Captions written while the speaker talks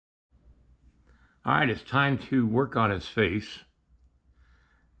All right, it's time to work on his face.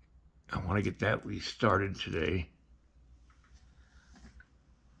 I want to get that at least started today.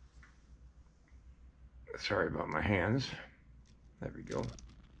 Sorry about my hands. There we go.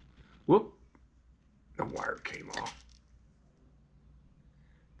 Whoop! The wire came off.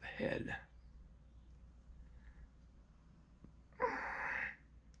 The head.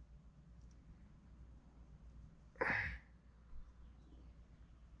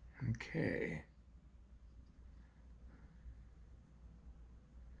 Okay.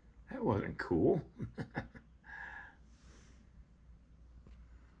 That wasn't cool.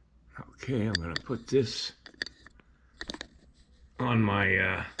 Okay, I'm going to put this on my,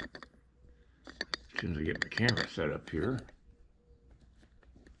 as soon as I get my camera set up here.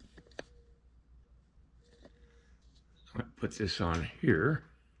 I'm going to put this on here,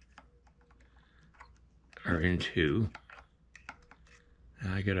 or into.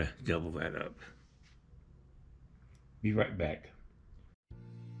 Now I got to double that up. Be right back.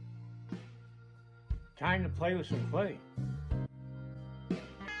 Time to play with some clay.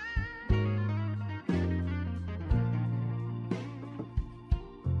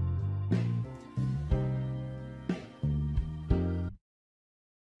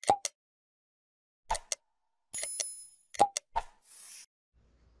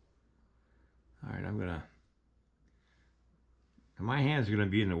 All right, my hand's gonna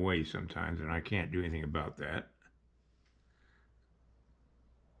be in the way sometimes, and I can't do anything about that.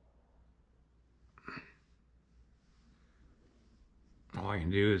 All I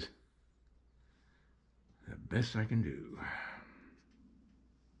can do is the best I can do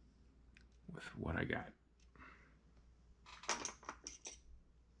with what I got.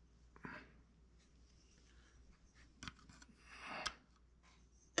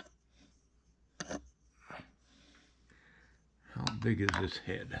 How big is this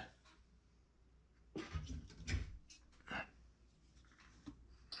head?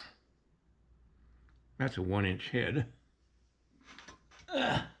 That's a 1-inch head.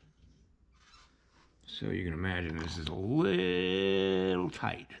 So you can imagine this is a little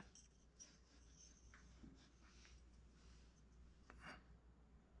tight.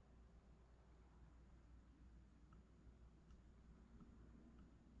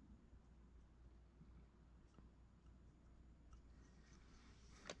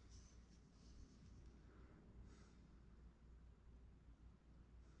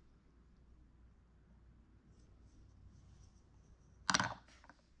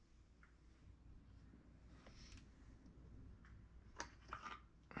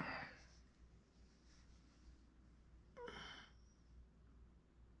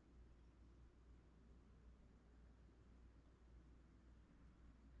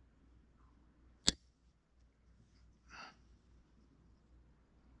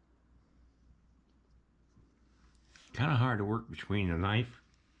 Kind of hard to work between the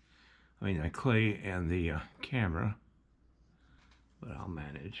the clay and the camera, but I'll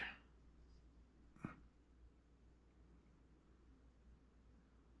manage.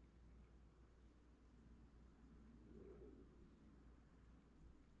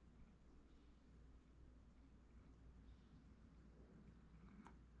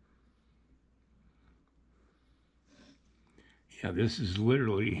 Yeah, this is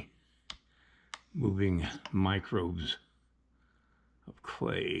literally moving microbes of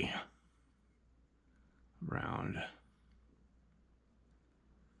clay around.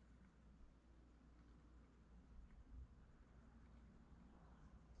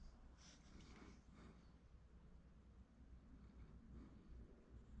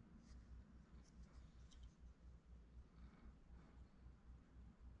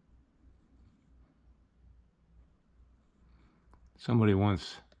 Somebody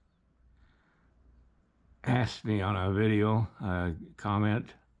once asked me on a video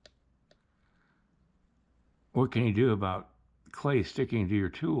comment, what can you do about clay sticking to your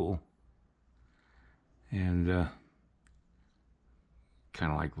tool? And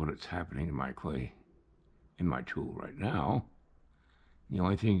kind of like what's happening to my clay in my tool right now. The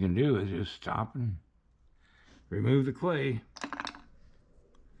only thing you can do is just stop and remove the clay.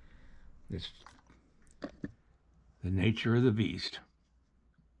 It's the nature of the beast.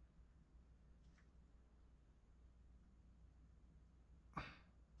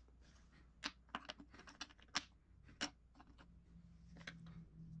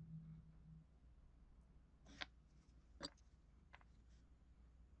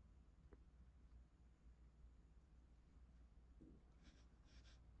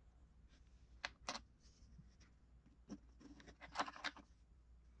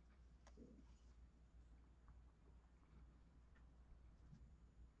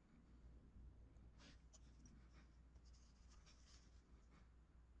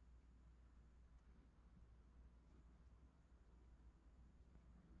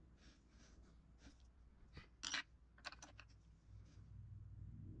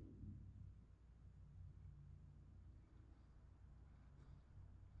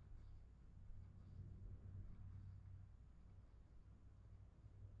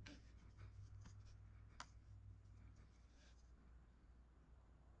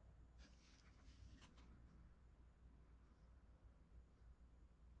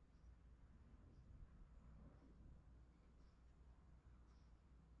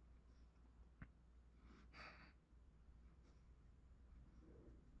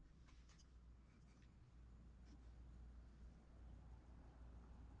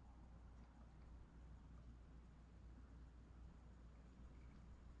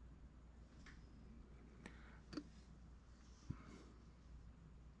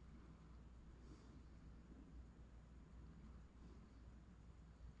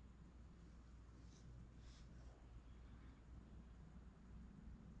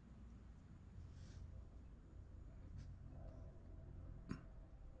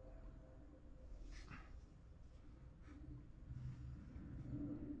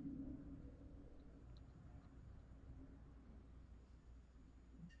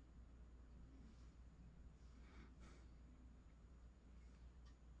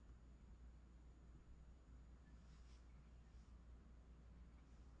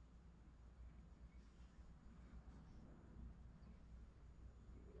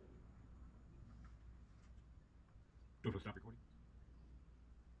 Go for stop recording.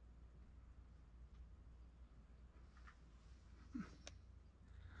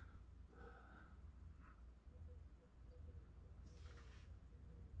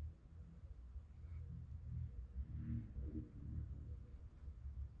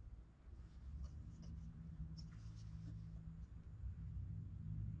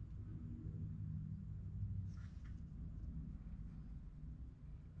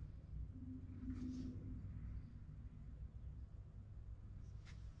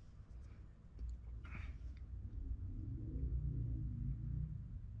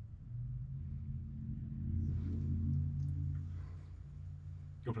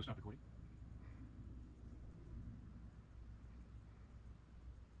 Go for stop recording.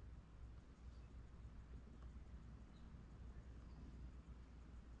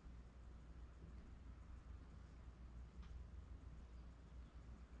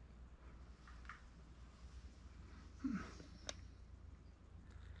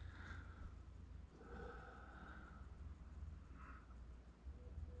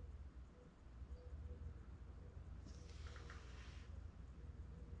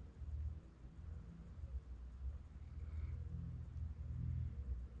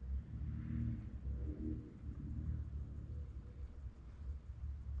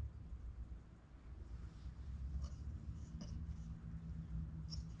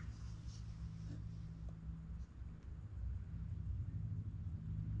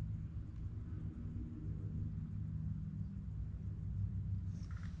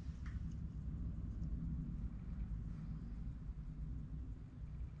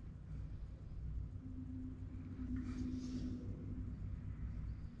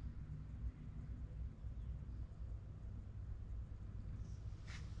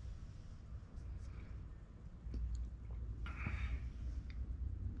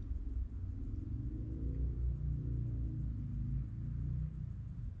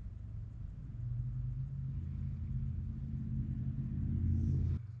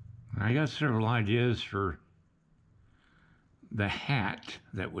 I got several ideas for the hat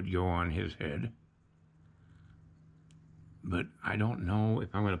that would go on his head, but I don't know if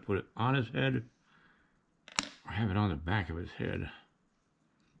I'm going to put it on his head or have it on the back of his head.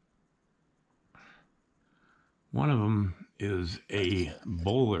 One of them is a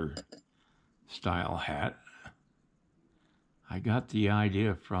bowler style hat. I got the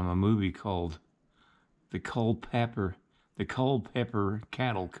idea from a movie called the Culpeper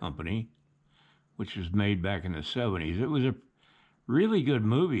Cattle Company, which was made back in the 70s. It was a really good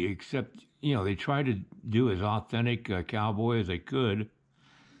movie, except, you know, they tried to do as authentic a cowboy as they could.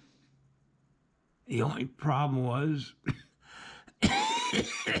 The only problem was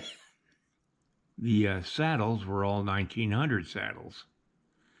the saddles were all 1900 saddles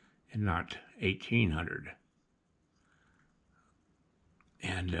and not 1800.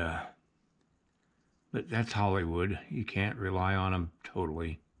 And, but that's Hollywood. You can't rely on them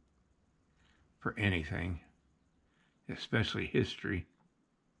totally for anything, especially history.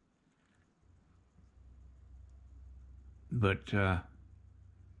 But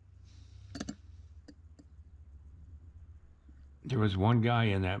there was one guy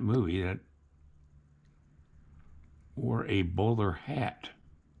in that movie that wore a bowler hat,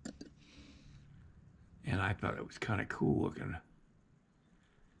 and I thought it was kind of cool looking.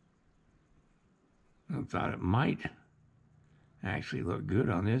 I thought it might actually look good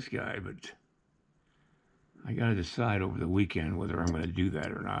on this guy, but I got to decide over the weekend whether I'm going to do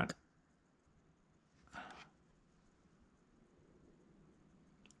that or not.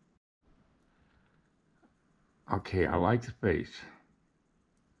 Okay, I like the face.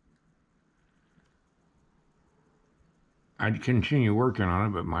 I'd continue working on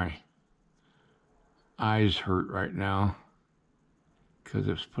it, but my eyes hurt right now because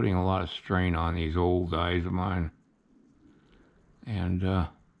it's putting a lot of strain on these old eyes of mine. And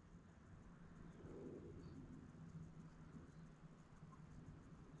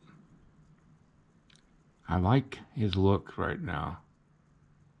I like his look right now.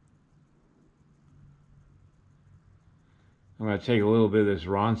 I'm going to take a little bit of this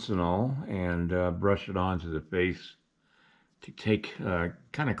Roncinol and brush it onto the face to take,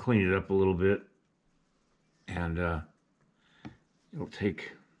 kind of clean it up a little bit. And it'll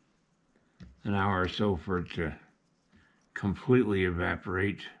take an hour or so for it to completely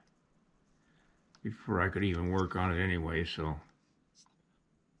evaporate before I could even work on it anyway, so.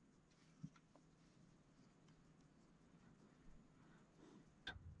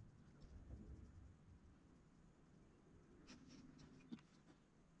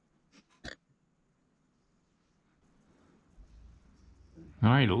 All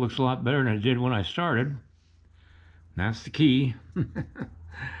right, it looks a lot better than it did when I started. That's the key. All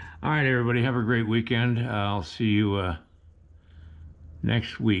right, everybody, have a great weekend. I'll see you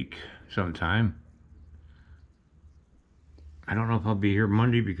next week sometime. I don't know if I'll be here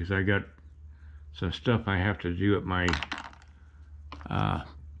Monday because I got some stuff I have to do at my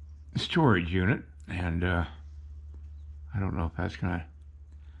storage unit, and I don't know if that's going to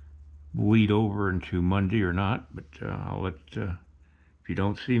bleed over into Monday or not, but I'll let, if you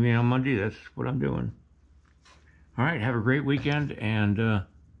don't see me on Monday, that's what I'm doing. All right, have a great weekend, and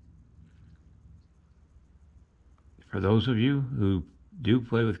for those of you who do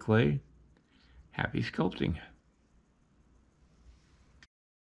play with clay, happy sculpting.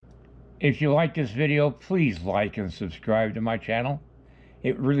 If you like this video, please like and subscribe to my channel.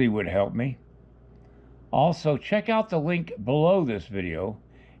 It really would help me. Also, check out the link below this video.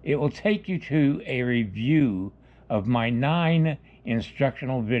 It will take you to a review of my 9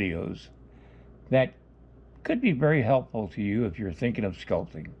 instructional videos that could be very helpful to you if you're thinking of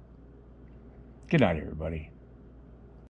sculpting. Good night, everybody.